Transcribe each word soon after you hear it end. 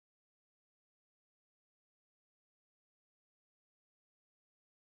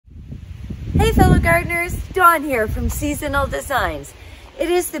Hey fellow gardeners, Dawn here from Seasonal Designs. It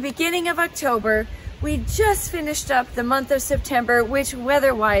is the beginning of October. We just finished up the month of September, which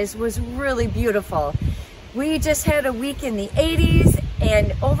weather-wise was really beautiful. We just had a week in the 80s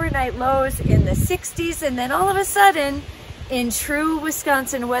and overnight lows in the 60s, and then all of a sudden, in true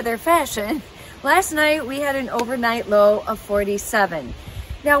Wisconsin weather fashion, last night we had an overnight low of 47.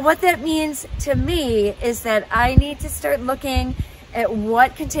 Now what that means to me is that I need to start looking at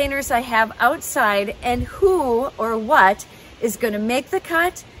what containers I have outside and who or what is going to make the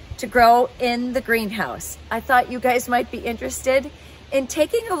cut to grow in the greenhouse. I thought you guys might be interested in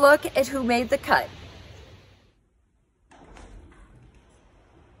taking a look at who made the cut.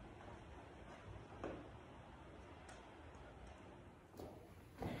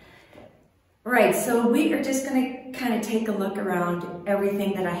 Right, so we are just going to kind of take a look around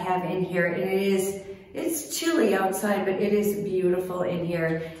everything that I have in here, and it's chilly outside, but it is beautiful in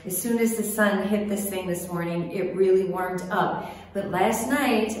here. As soon as the sun hit this thing this morning, it really warmed up. But last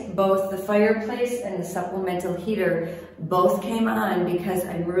night, both the fireplace and the supplemental heater both came on because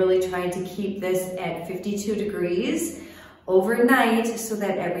I'm really trying to keep this at 52 degrees overnight so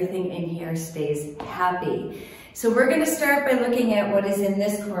that everything in here stays happy. So we're going to start by looking at what is in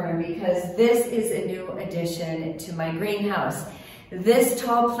this corner because this is a new addition to my greenhouse. This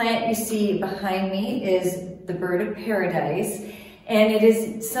tall plant you see behind me is the bird of paradise, and it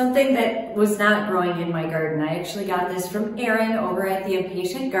is something that was not growing in my garden. I actually got this from Erin over at The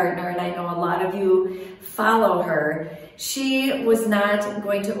Impatient Gardener, and I know a lot of you follow her. She was not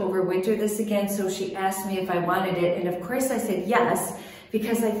going to overwinter this again, so she asked me if I wanted it, and of course I said yes,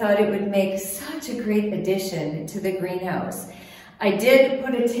 because I thought it would make such a great addition to the greenhouse. I did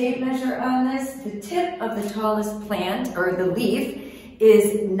put a tape measure on this. The tip of the tallest plant, or the leaf,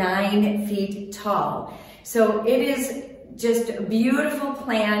 is 9 feet tall. So it is just a beautiful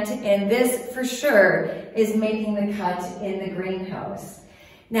plant, and this for sure is making the cut in the greenhouse.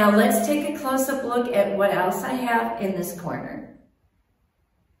 Now let's take a close-up look at what else I have in this corner.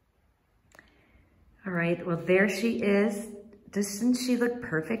 All right, well there she is. Doesn't she look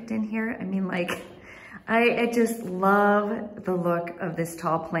perfect in here? I mean, like, I just love the look of this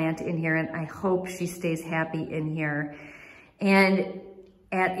tall plant in here, and I hope she stays happy in here. And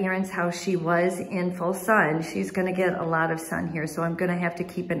at Erin's house, she was in full sun. She's gonna get a lot of sun here, so I'm gonna have to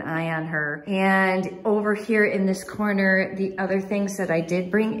keep an eye on her. And over here in this corner, the other things that I did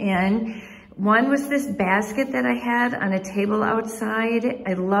bring in, one was this basket that I had on a table outside.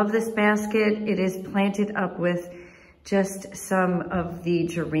 I love this basket. It is planted up with just some of the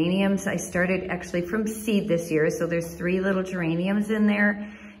geraniums. I started actually from seed this year, so there's 3 little geraniums in there.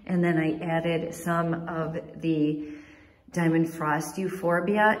 And then I added some of the Diamond Frost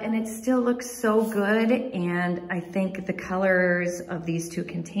Euphorbia, and it still looks so good. And I think the colors of these 2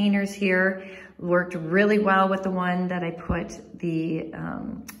 containers here worked really well with the one that I put the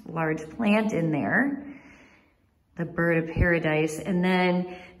large plant in there, the bird of paradise. And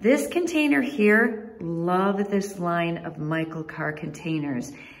then this container here, love this line of Michael Carr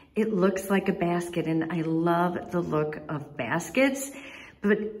containers. It looks like a basket, and I love the look of baskets.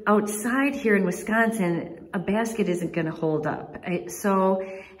 But outside here in Wisconsin, a basket isn't gonna hold up. So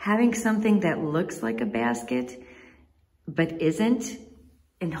having something that looks like a basket, but isn't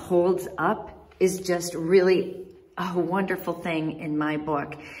and holds up is just really a wonderful thing in my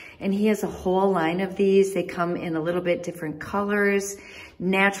book. And he has a whole line of these. They come in a little bit different colors,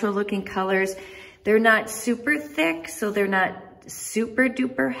 natural looking colors. They're not super thick, so they're not super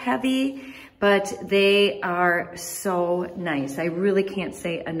duper heavy, but they are so nice. I really can't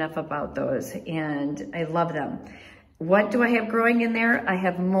say enough about those, and I love them. What do I have growing in there? I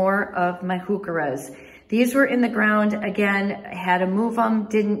have more of my heucheras. These were in the ground. Again, I had to move them,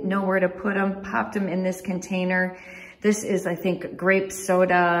 didn't know where to put them, popped them in this container. This is, I think, grape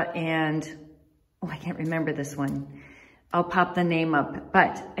soda and, oh, I can't remember this one. I'll pop the name up,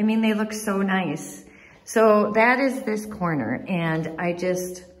 but I mean, they look so nice. So that is this corner, and I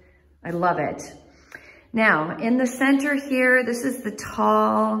love it. Now, in the center here, this is the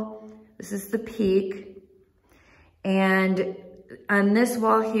tall, this is the peak, and on this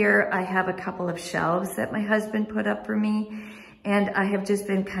wall here, I have a couple of shelves that my husband put up for me, and I have just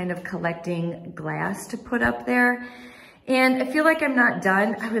been kind of collecting glass to put up there. And I feel like I'm not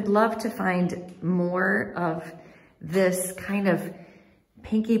done. I would love to find more of this kind of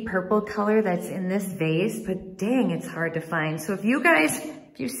pinky purple color that's in this vase, but dang, it's hard to find. So if you guys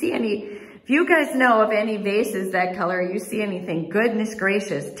know of any vases that color, you see anything, goodness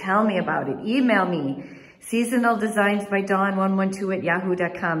gracious, tell me about it. Email me,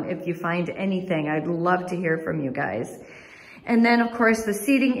 seasonaldesignsbydawn112@yahoo.com if you find anything. I'd love to hear from you guys. And then of course the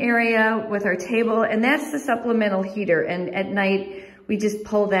seating area with our table, and that's the supplemental heater. And at night we just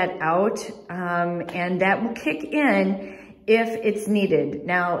pull that out, and that will kick in if it's needed.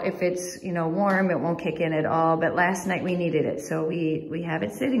 Now, if it's, warm, it won't kick in at all, but last night we needed it. So we have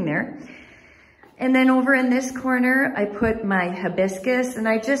it sitting there. And then over in this corner, I put my hibiscus, and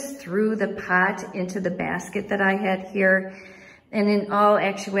I just threw the pot into the basket that I had here. And in all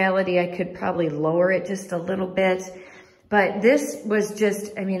actuality, I could probably lower it just a little bit. But this was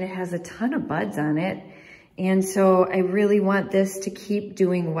just, it has a ton of buds on it. And so I really want this to keep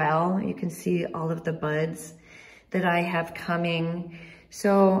doing well. You can see all of the buds that I have coming.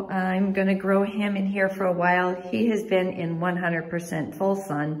 So I'm gonna grow him in here for a while. He has been in 100% full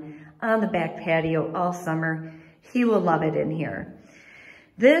sun on the back patio all summer. He will love it in here.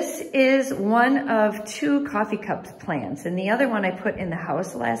 This is one of 2 coffee cups plants, and the other one I put in the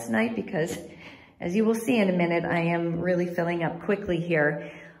house last night because, as you will see in a minute, I am really filling up quickly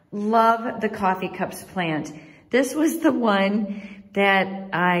here. Love the coffee cups plant. This was the one that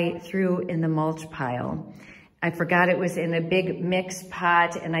I threw in the mulch pile. I forgot it was in a big mixed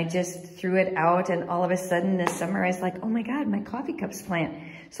pot, and I just threw it out, and all of a sudden this summer I was like, oh my God, my coffee cups plant.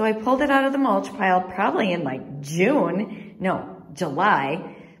 So I pulled it out of the mulch pile probably in like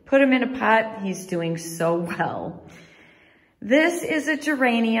July, put him in a pot. He's doing so well. This is a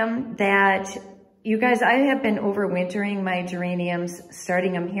geranium that, you guys, I have been overwintering my geraniums,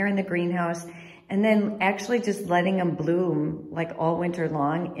 starting them here in the greenhouse, and then actually just letting them bloom like all winter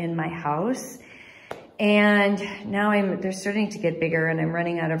long in my house. And now they're starting to get bigger and I'm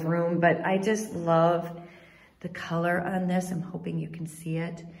running out of room, but I just love the color on this. I'm hoping you can see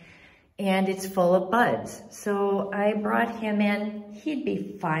it. And it's full of buds. So I brought him in. He'd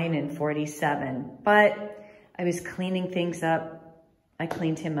be fine in 47, but I was cleaning things up. I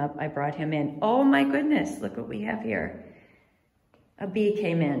cleaned him up. I brought him in. Oh my goodness, look what we have here. A bee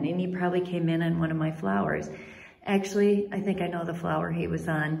came in, and he probably came in on one of my flowers. Actually, I think I know the flower he was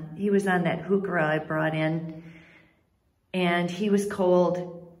on. He was on that heuchera I brought in, and he was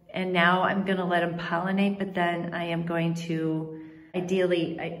cold, and now I'm gonna let him pollinate, but then I am going to,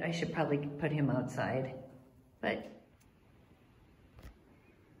 ideally, I should probably put him outside, but.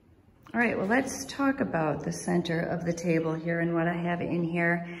 All right, well, let's talk about the center of the table here and what I have in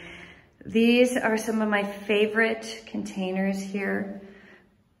here. These are some of my favorite containers here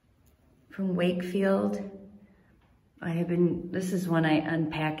from Wakefield. This is one I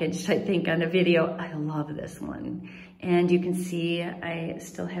unpackaged, I think, on a video. I love this one. And you can see I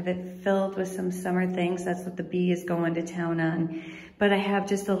still have it filled with some summer things. That's what the bee is going to town on. But I have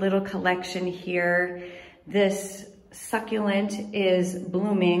just a little collection here. This succulent is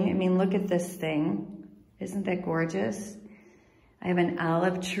blooming. Look at this thing. Isn't that gorgeous? I have an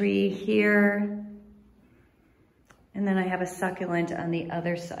olive tree here. And then I have a succulent on the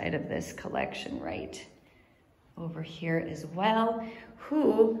other side of this collection right over here as well,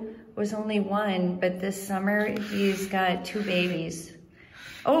 who was only 1, but this summer he's got 2 babies.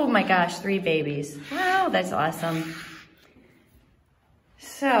 Oh my gosh, 3 babies. Wow, that's awesome.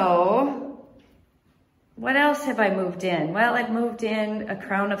 So, what else have I moved in? Well, I've moved in a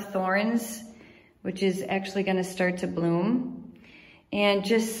crown of thorns, which is actually gonna start to bloom, and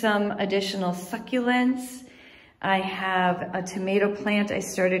just some additional succulents. I have a tomato plant I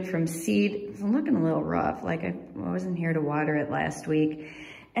started from seed. It's looking a little rough, like I wasn't here to water it last week.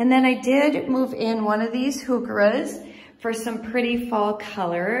 And then I did move in one of these heucheras for some pretty fall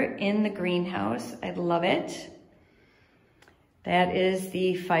color in the greenhouse. I love it. That is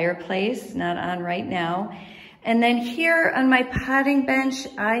the fireplace, not on right now. And then here on my potting bench,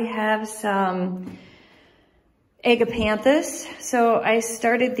 I have some agapanthus. So I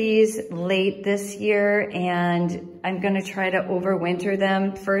started these late this year, and I'm gonna try to overwinter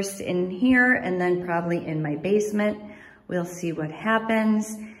them first in here and then probably in my basement. We'll see what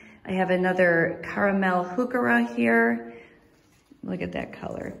happens. I have another caramel heuchera here. Look at that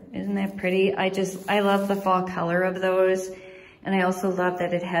color. Isn't that pretty? I love the fall color of those. And I also love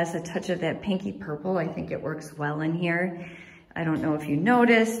that it has a touch of that pinky purple. I think it works well in here. I don't know if you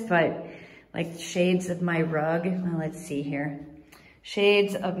noticed, but like shades of my rug. Well, let's see here.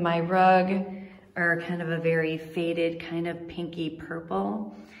 Shades of my rug are kind of a very faded kind of pinky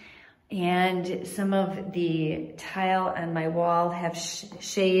purple. And some of the tile on my wall have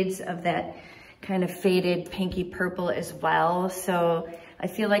shades of that kind of faded pinky purple as well. So I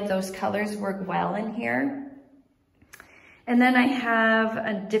feel like those colors work well in here. And then I have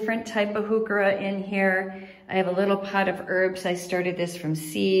a different type of heuchera in here. I have a little pot of herbs. I started this from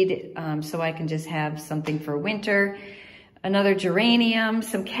seed, so I can just have something for winter. Another geranium,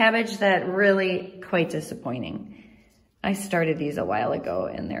 some cabbage that really quite disappointing. I started these a while ago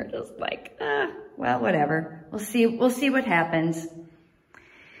and they're just like, well, whatever. We'll see what happens.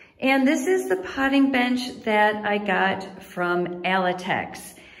 And this is the potting bench that I got from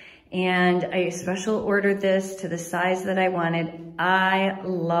Alatex. And I special ordered this to the size that I wanted. I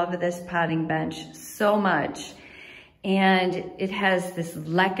love this potting bench so much. And it has this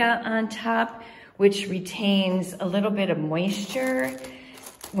leca on top, which retains a little bit of moisture.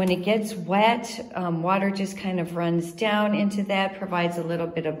 When it gets wet, water just kind of runs down into that, provides a little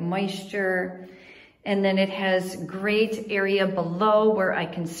bit of moisture. And then it has great area below where I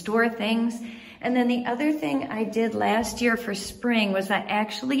can store things. And then the other thing I did last year for spring was I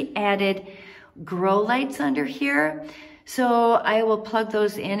actually added grow lights under here. So I will plug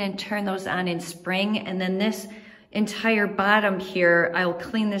those in and turn those on in spring. And then this entire bottom here, I'll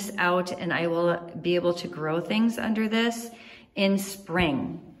clean this out and I will be able to grow things under this in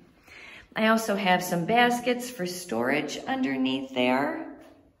spring. I also have some baskets for storage underneath there,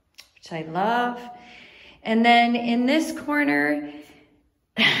 which I love. And then in this corner,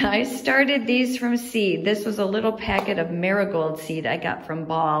 I started these from seed. This was a little packet of marigold seed I got from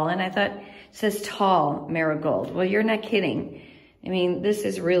Ball, and I thought, it says tall marigold. Well, you're not kidding. I mean, this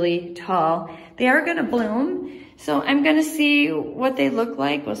is really tall. They are gonna bloom, so I'm gonna see what they look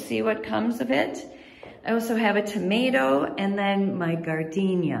like. We'll see what comes of it. I also have a tomato and then my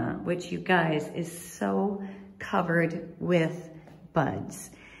gardenia, which you guys is so covered with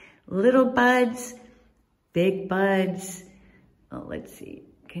buds. Little buds, big buds. Oh, let's see.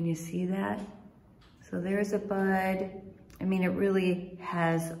 Can you see that? So there's a bud. I mean, it really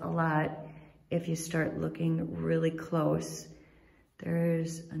has a lot if you start looking really close.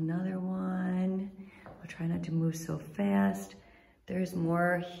 There's another one. I'll try not to move so fast. There's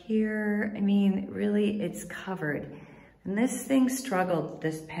more here. I mean, really, it's covered. And this thing struggled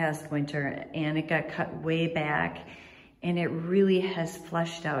this past winter and it got cut way back and it really has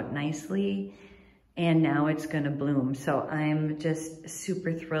flushed out nicely and now it's gonna bloom. So I'm just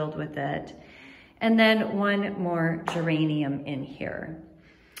super thrilled with it. And then one more geranium in here.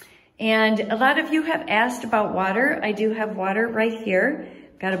 And a lot of you have asked about water. I do have water right here.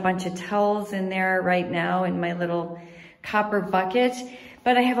 Got a bunch of towels in there right now in my little copper bucket,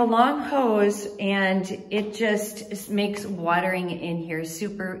 but I have a long hose and it just makes watering in here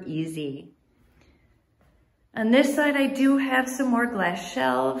super easy. On this side, I do have some more glass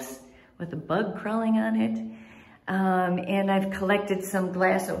shelves with a bug crawling on it. And I've collected some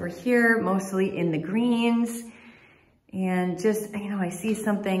glass over here, mostly in the greens. And just, you know, I see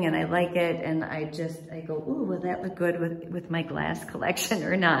something and I like it and I go, ooh, will that look good with my glass collection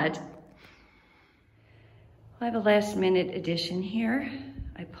or not? I have a last minute addition here.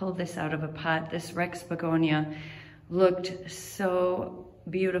 I pulled this out of a pot. This Rex begonia looked so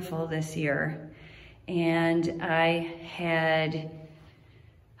beautiful this year. And I had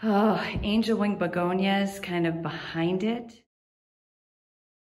angel wing begonias kind of behind it.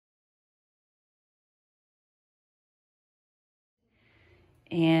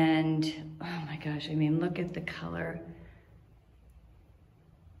 And oh my gosh, I mean, look at the color.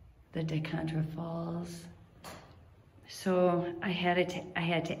 The Decantra Falls. So I had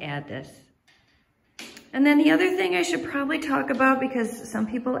to add this. And then the other thing I should probably talk about, because some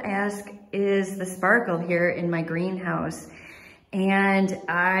people ask, is the sparkle here in my greenhouse. And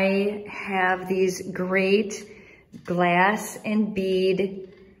I have these great glass and bead,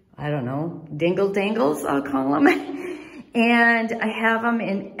 I don't know, dingle dangles, I'll call them. And I have them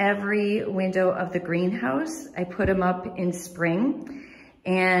in every window of the greenhouse. I put them up in spring.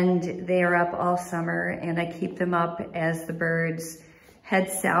 And they are up all summer and I keep them up as the birds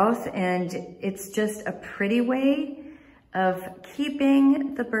head south. And it's just a pretty way of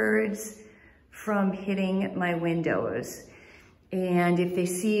keeping the birds from hitting my windows. And if they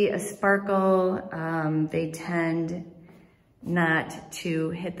see a sparkle, they tend not to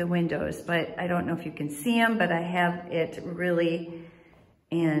hit the windows. But I don't know if you can see them, but I have it really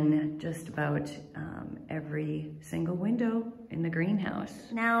in just about every single window in the greenhouse.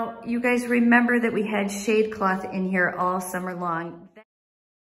 Now, you guys remember that we had shade cloth in here all summer long.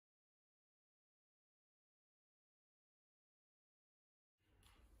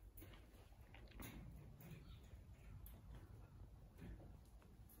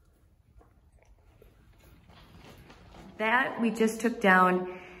 That we just took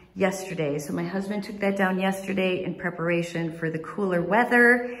down yesterday. So my husband took that down yesterday in preparation for the cooler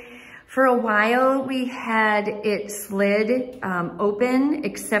weather. For a while, we had it slid open,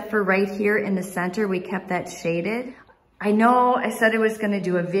 except for right here in the center. We kept that shaded. I know I said I was gonna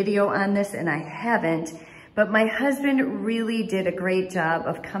do a video on this and I haven't, but my husband really did a great job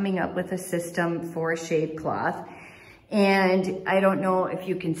of coming up with a system for shade cloth. And I don't know if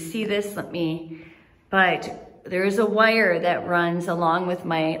you can see this, but there's a wire that runs along with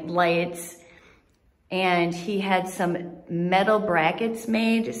my lights, and he had some metal brackets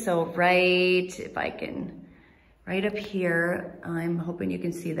made. So right up here, I'm hoping you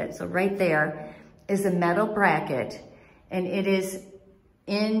can see that. So right there is a metal bracket, and it is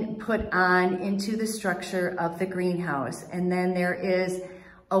put on into the structure of the greenhouse. And then there is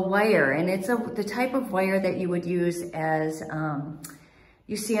a wire, and it's the type of wire that you would use as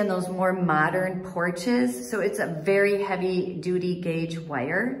you see on those more modern porches. So it's a very heavy duty gauge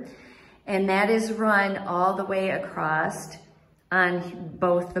wire, and that is run all the way across on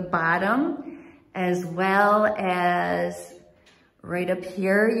both the bottom as well as right up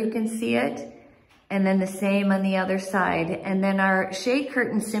here, you can see it. And then the same on the other side. And then our shade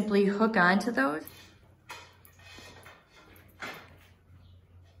curtains simply hook onto those.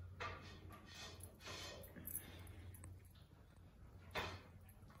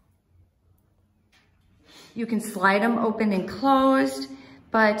 You can slide them open and closed,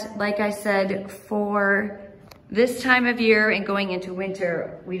 but like I said, for this time of year and going into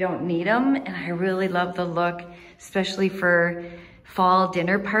winter, we don't need them. And I really love the look, especially for fall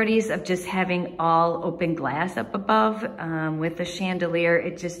dinner parties, of just having all open glass up above with the chandelier.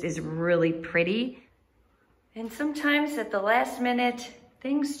 It just is really pretty. And sometimes at the last minute,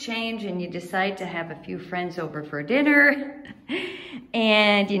 things change and you decide to have a few friends over for dinner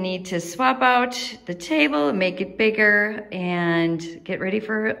and you need to swap out the table, make it bigger, and get ready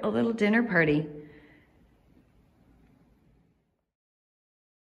for a little dinner party.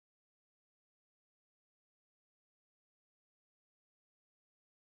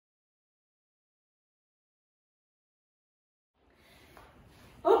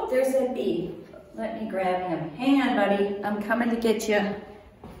 Oh, there's that bee. Let me grab him. Hang on, buddy. I'm coming to get you.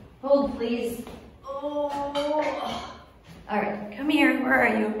 Hold, please. Oh. All right, come here. Where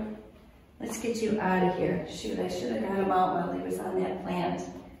are you? Let's get you out of here. Shoot, I should have got him out while he was on that plant.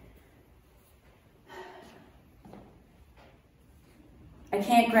 I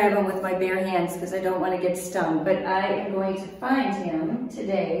can't grab him with my bare hands because I don't want to get stung, but I am going to find him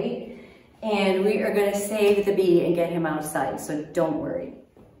today, and we are going to save the bee and get him outside, so don't worry.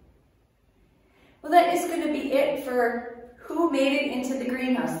 Well, that is going to be it for who made it into the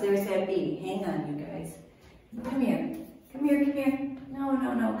greenhouse. There's that bee. Hang on, you guys. Come here. Come here, come here. No,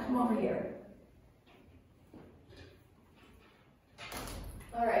 no, no. Come over here.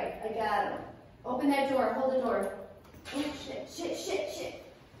 All right, I got him. Open that door. Hold the door. Oh, shit, shit, shit, shit.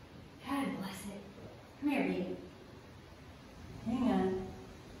 God bless it. Come here, bee. Hang on.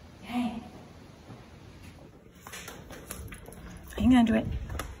 Hang. Hang on to it.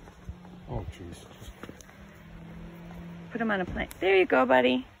 Oh, jeez. Put him on a plant. There you go,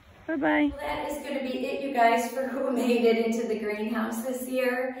 buddy. Bye-bye. Well, that is going to be it, you guys, for who made it into the greenhouse this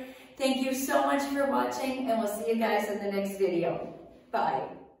year. Thank you so much for watching, and we'll see you guys in the next video. Bye.